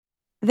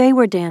They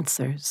were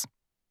dancers.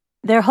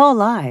 Their whole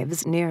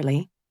lives,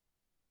 nearly.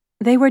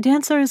 They were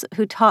dancers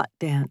who taught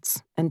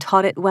dance, and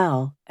taught it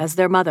well, as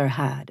their mother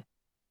had.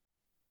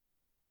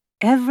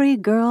 Every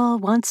girl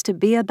wants to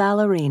be a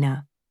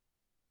ballerina.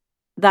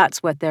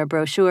 That's what their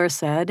brochure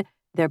said,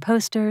 their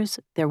posters,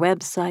 their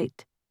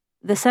website,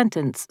 the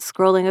sentence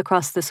scrolling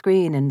across the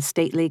screen in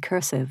stately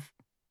cursive.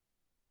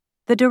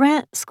 The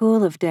Durant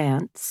School of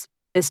Dance,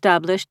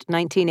 established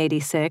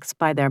 1986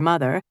 by their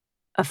mother,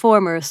 a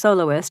former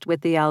soloist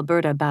with the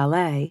Alberta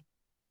Ballet,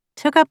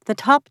 took up the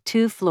top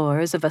 2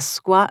 floors of a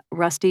squat,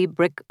 rusty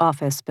brick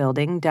office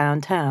building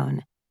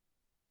downtown.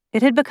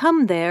 It had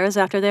become theirs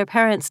after their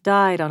parents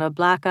died on a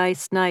black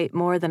ice night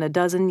more than a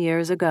dozen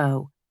years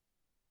ago,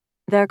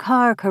 their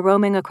car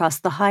caroming across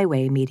the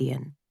highway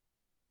median.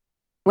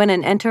 When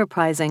an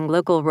enterprising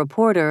local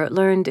reporter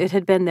learned it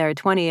had been their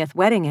 20th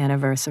wedding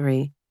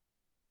anniversary,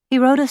 he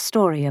wrote a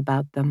story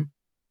about them,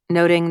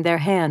 noting their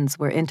hands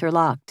were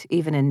interlocked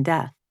even in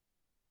death.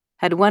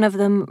 Had one of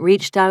them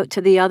reached out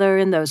to the other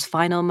in those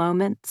final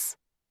moments?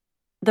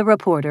 The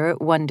reporter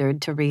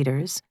wondered to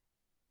readers.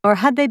 Or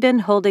had they been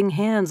holding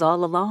hands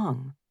all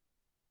along?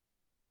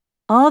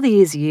 All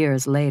these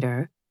years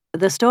later,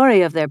 the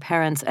story of their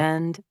parents'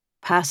 end,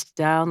 passed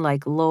down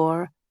like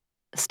lore,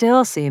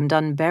 still seemed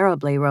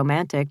unbearably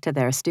romantic to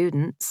their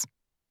students.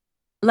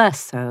 Less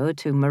so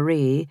to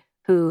Marie,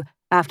 who,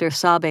 after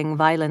sobbing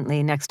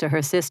violently next to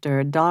her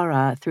sister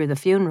Dara through the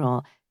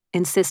funeral,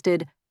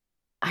 insisted,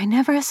 "I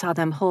never saw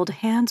them hold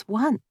hands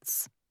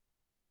once."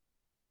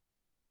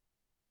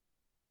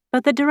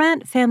 But the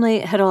Durant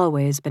family had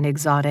always been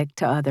exotic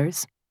to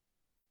others.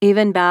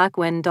 Even back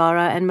when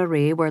Dara and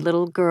Marie were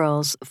little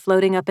girls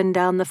floating up and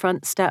down the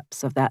front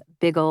steps of that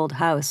big old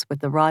house with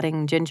the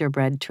rotting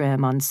gingerbread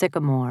trim on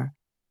Sycamore,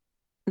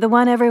 the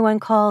one everyone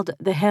called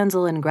the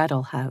Hansel and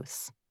Gretel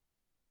house.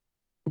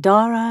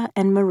 Dara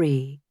and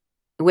Marie,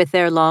 with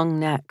their long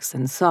necks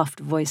and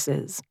soft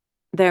voices,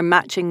 their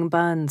matching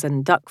buns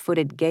and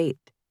duck-footed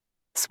gait,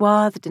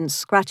 swathed in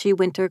scratchy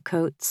winter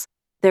coats,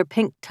 their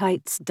pink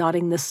tights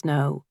dotting the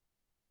snow.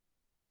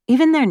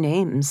 Even their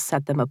names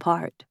set them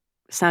apart,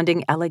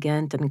 sounding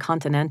elegant and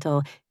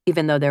continental,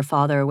 even though their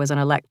father was an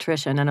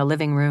electrician and a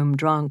living room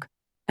drunk,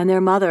 and their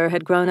mother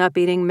had grown up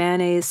eating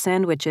mayonnaise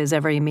sandwiches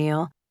every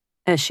meal,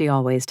 as she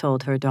always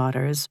told her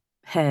daughters,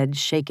 head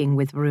shaking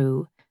with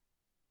rue.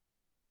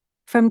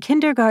 From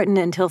kindergarten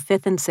until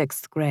 5th and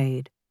 6th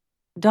grade,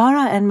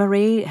 Dara and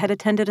Marie had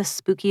attended a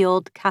spooky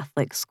old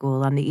Catholic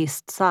school on the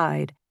East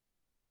Side,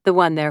 the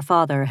one their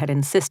father had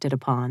insisted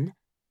upon,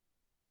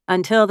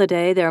 until the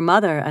day their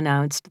mother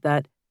announced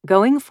that,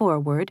 going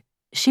forward,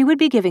 she would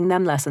be giving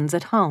them lessons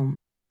at home,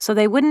 so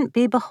they wouldn't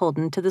be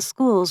beholden to the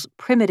school's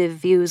primitive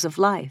views of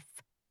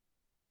life.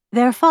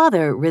 Their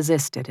father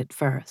resisted at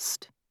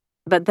first,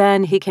 but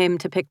then he came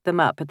to pick them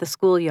up at the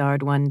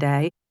schoolyard one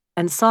day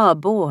and saw a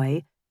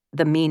boy,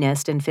 the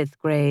meanest in 5th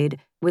grade,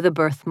 with a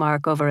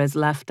birthmark over his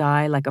left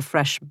eye like a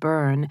fresh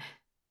burn,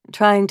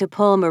 trying to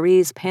pull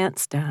Marie's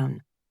pants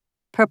down,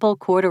 purple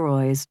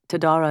corduroys to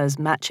Dara's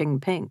matching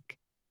pink.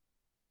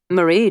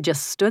 Marie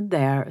just stood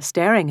there,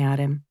 staring at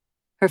him,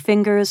 her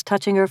fingers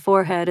touching her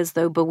forehead as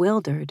though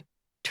bewildered,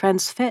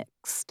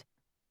 transfixed.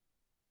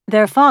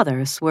 Their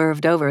father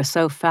swerved over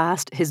so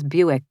fast his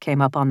Buick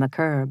came up on the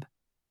curb.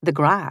 The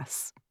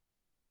grass.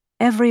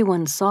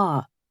 Everyone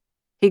saw.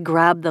 He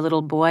grabbed the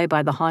little boy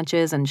by the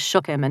haunches and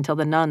shook him until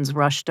the nuns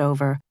rushed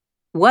over.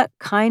 "What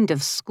kind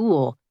of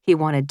school," he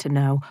wanted to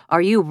know,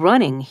 "are you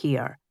running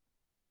here?"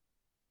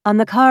 On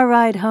the car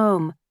ride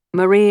home,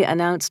 Marie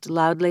announced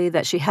loudly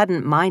that she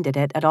hadn't minded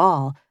it at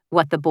all,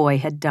 what the boy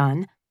had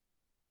done.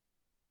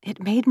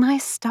 "It made my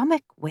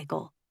stomach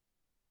wiggle,"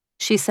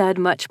 she said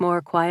much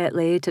more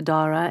quietly to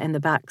Dara in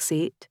the back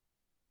seat.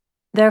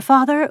 Their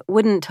father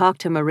wouldn't talk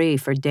to Marie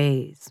for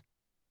days.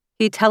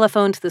 He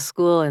telephoned to the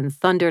school and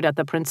thundered at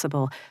the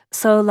principal,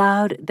 so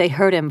loud they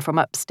heard him from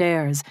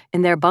upstairs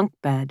in their bunk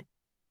bed.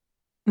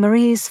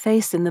 Marie's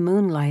face in the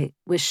moonlight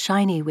was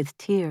shiny with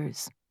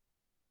tears.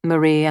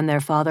 Marie and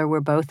their father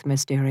were both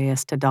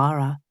mysterious to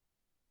Dara.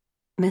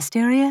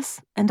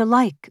 Mysterious and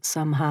alike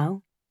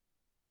somehow.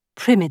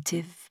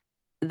 Primitive,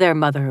 their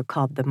mother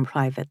called them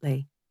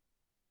privately.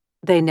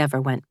 They never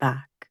went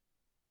back.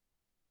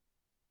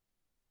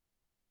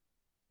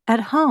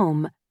 At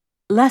home,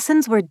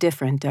 lessons were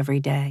different every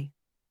day.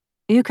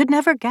 You could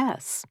never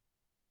guess.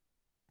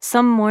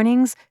 Some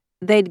mornings,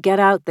 they'd get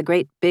out the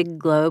great big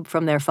globe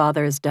from their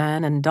father's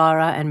den and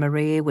Dara and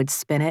Marie would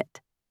spin it,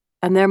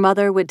 and their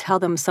mother would tell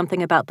them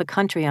something about the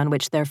country on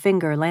which their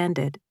finger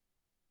landed.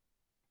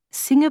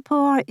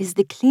 "Singapore is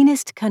the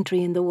cleanest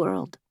country in the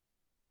world.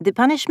 The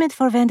punishment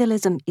for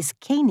vandalism is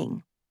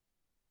caning."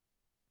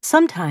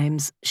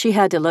 Sometimes she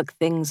had to look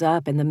things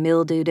up in the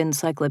mildewed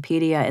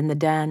encyclopedia in the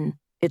den,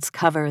 its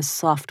covers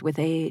soft with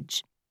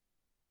age.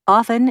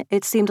 Often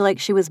it seemed like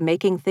she was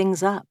making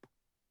things up.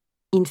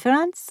 "In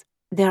France,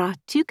 there are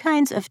 2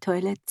 kinds of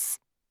toilets."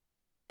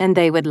 And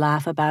they would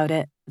laugh about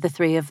it, the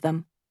 3 of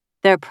them,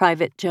 their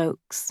private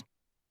jokes.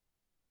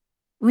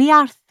 "We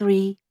are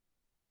 3,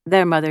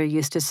 their mother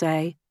used to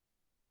say.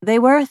 They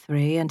were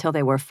 3 until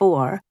they were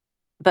 4,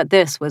 but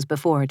this was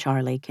before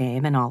Charlie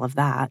came and all of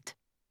that.